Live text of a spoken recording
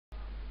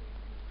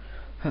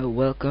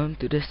Welcome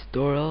to this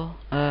tutorial.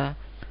 Uh,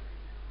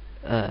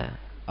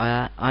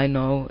 I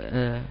know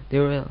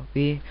there will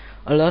be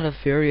a lot of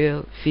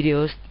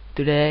videos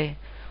today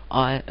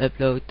I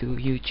upload to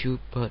YouTube,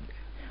 but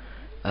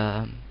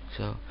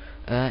so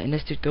in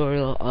this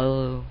tutorial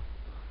I'll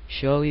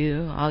show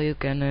you how you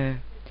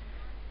can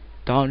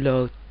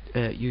download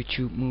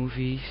YouTube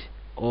movies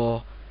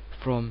or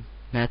from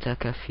Meta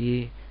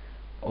Cafe,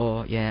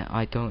 or yeah,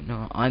 I don't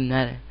know.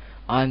 I'm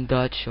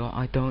Dutch, so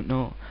I don't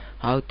know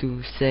how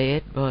to say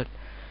it, but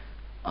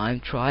I'm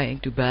trying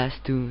to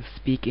best to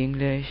speak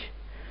English.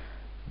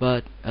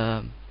 But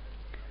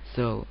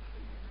so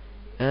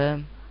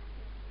um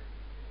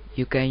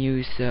you can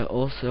use uh,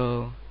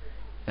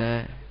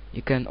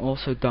 you can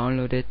also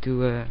download it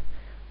to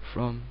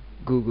from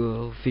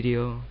Google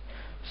Video.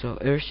 So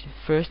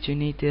first you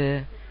need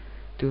to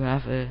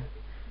have a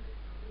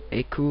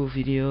cool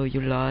video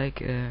you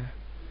like.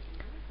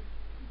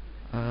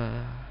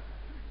 Uh,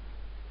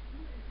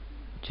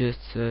 just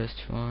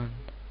search one.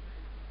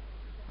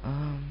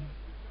 Um,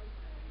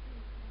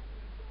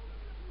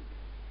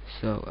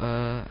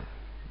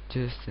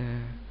 just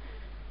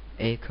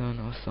icon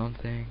or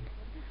something.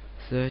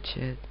 Search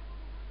it.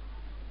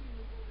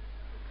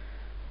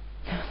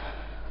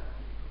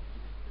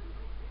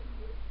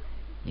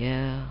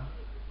 Yeah.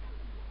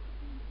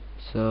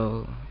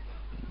 So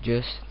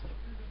just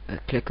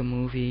click a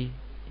movie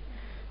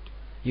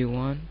you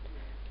want.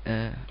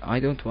 I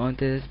don't want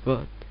this,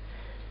 but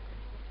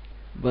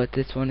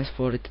this one is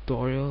for the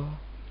tutorial.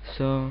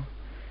 So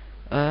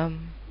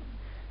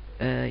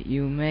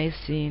you may have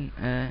seen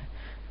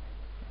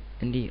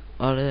in the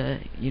other,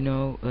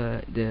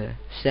 the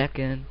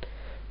second,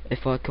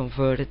 if I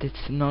convert it,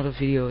 it's another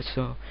video.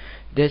 So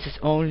this is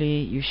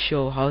only you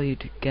show how you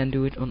can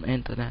do it on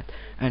internet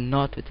and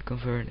not with the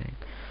converting.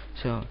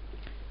 So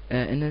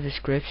in the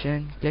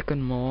description, click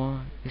on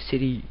more, you see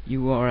the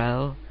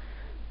URL,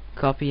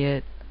 copy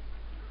it,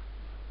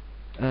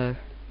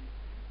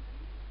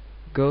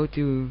 go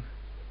to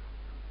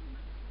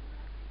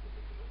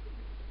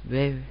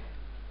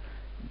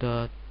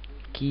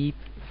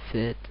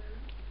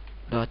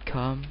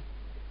web.keepvid.com,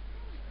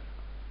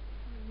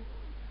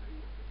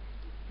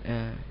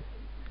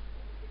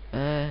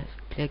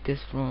 click this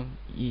from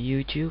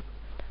YouTube,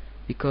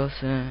 because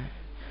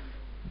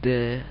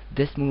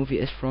this movie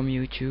is from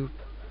YouTube.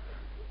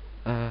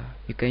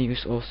 You can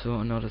use also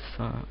another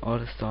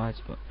other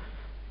sites, but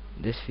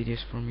this video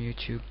is from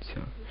YouTube.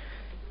 So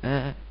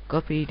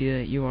copy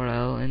the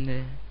URL and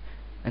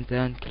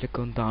then click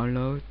on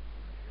download,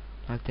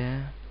 like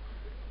that.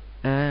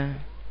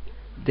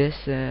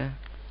 This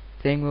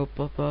thing will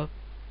pop up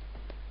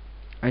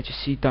and you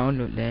see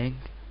download link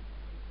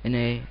in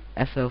a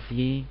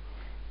FLV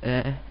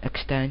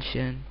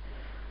extension.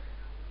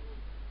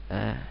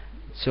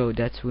 So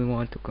that's we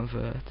want to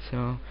convert.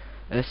 So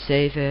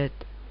save it.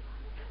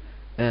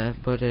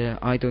 But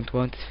I don't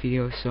want this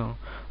video, so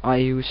I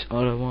use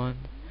other one.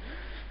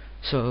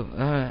 So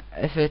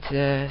if it's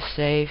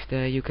saved,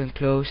 you can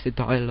close the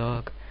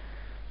dialog.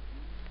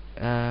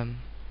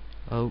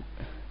 Oh,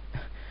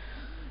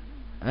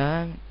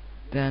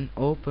 then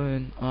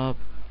open up.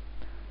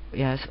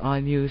 Yes,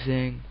 I'm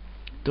using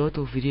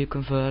Total Video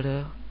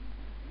Converter,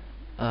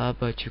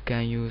 but you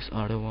can use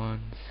other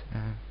ones.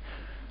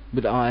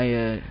 But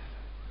I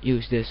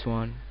use this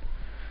one.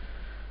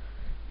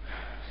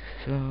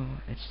 So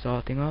it's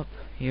starting up.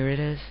 Here it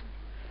is.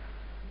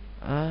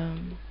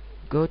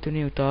 Go to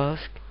new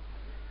task,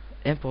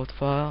 import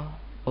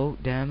file. Oh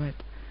damn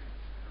it,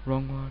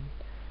 wrong one.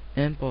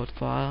 Import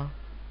file.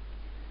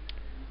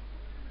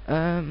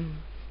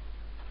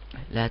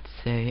 Let's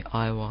say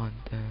I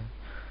want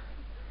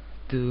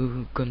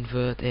to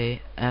convert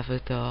a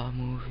Avatar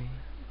movie.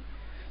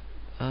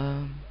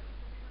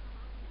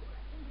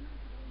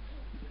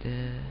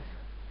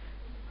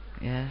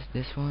 Yes,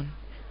 this one.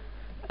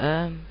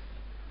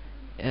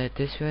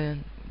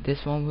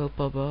 This one will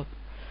pop up.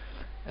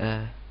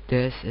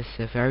 This is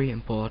very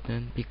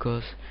important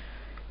because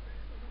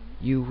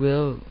you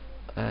will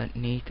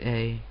need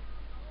a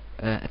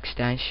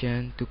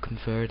extension to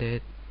convert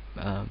it.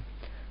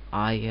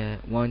 I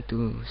want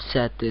to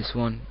set this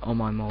one on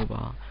my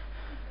mobile.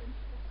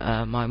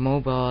 My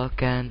mobile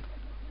can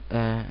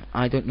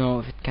I don't know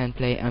if it can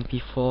play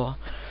MP4,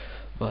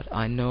 but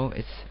I know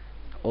it's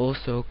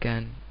also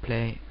can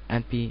play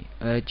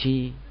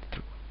G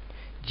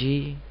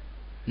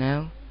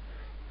now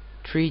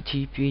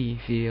 3GP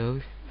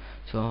videos.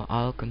 So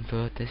I'll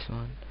convert this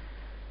one.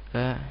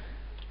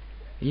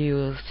 You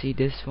will see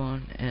this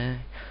one.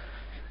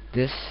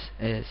 This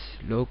is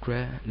low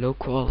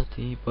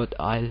quality, but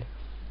I'll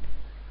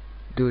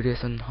do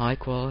this on high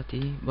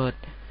quality. But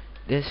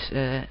this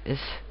is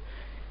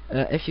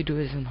if you do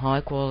this in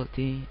high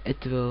quality,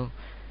 it will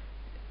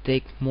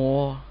take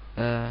more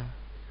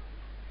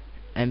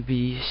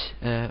MBs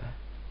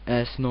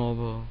as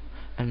normal,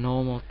 and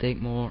normal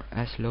take more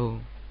as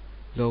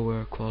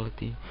lower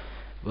quality.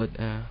 But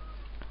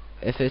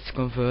if it's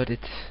converted,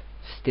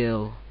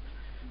 still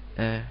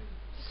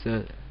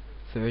so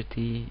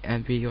 30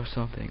 MB or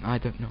something, I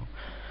don't know.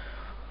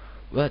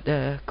 but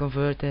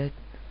convert it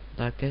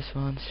like this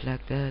one,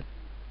 select that.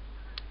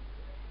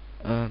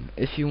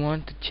 If you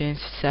want to change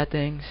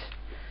settings,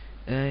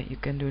 you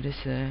can do this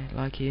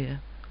like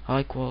here,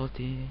 high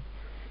quality.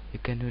 You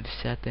can do the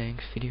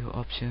settings, video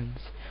options,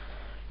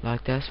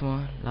 like this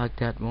one, like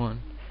that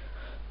one.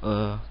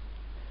 uh,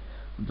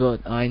 but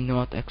I'm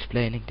not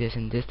explaining this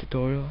in this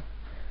tutorial.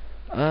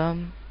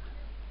 um,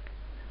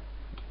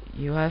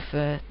 you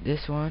have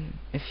this one.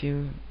 If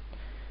you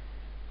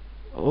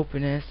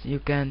open it, you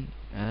can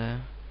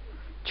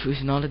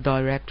choose another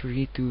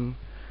directory to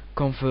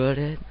convert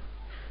it.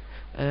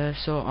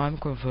 So I'm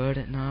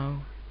converted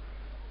now,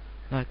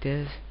 like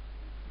this.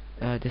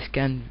 This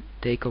can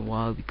take a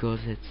while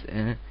because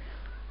it's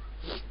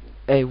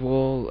a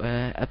whole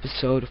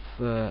episode of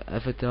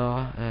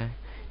Avatar,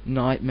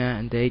 Nightmare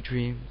and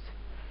Daydreams.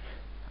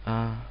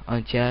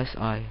 And yes,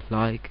 I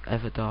like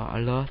Avatar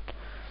a lot,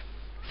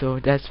 so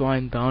that's why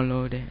I'm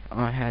downloading.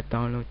 I had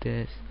downloaded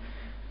this,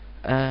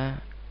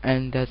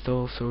 and that's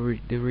also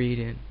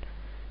the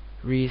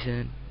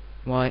reason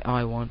why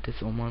I want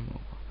this on my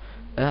mobile.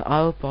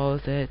 I'll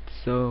pause it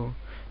so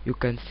you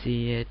can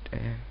see it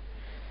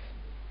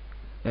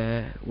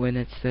when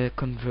it's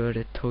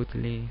converted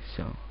totally.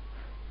 So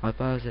I'll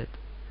pause it.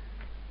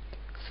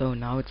 So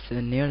now it's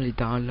nearly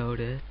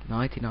downloaded,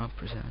 99%.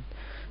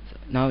 So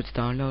now it's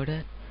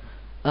downloaded.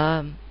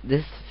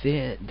 This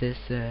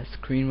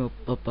screen will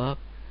pop up.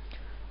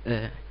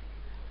 The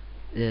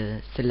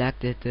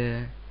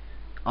selected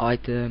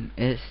item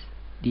is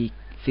the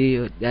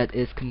video that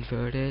is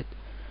converted.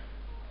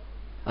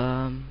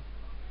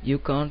 You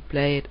can't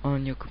play it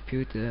on your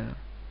computer.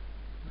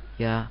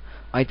 Yeah,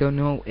 I don't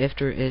know if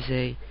there is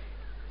a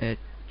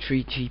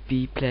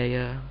 3GP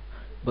player,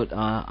 but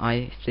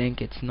I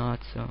think it's not,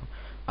 so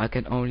I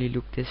can only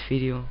look this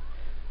video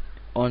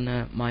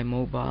on my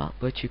mobile.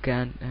 But you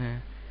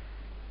can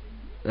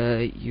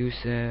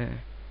use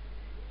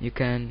you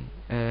can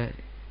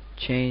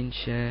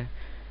change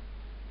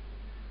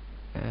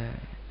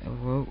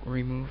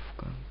remove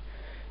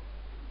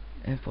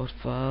import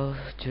files,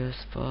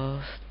 just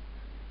fast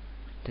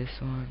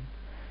this one.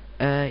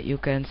 You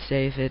can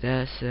save it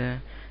as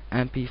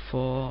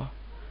MP4,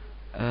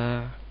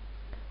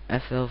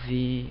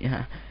 FLV.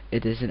 Yeah,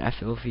 it is an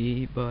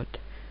FLV, but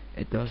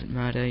it doesn't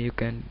matter. You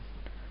can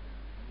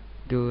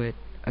do it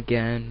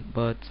again,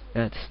 but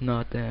that's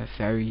not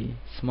very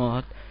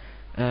smart.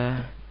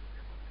 DVD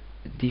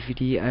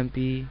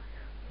MP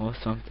or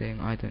something,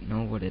 I don't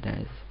know what it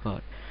is,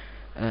 but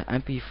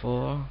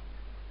MP4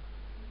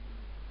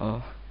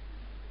 or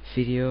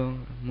video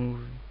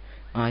movie,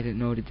 I don't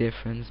know the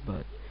difference.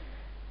 But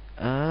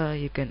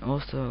you can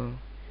also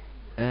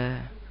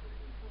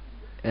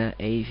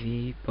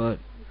AV, but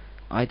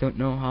I don't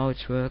know how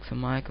it works on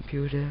my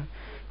computer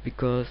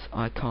because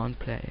I can't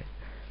play it.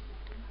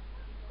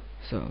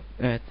 So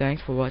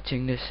thanks for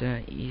watching this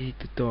easy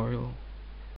tutorial.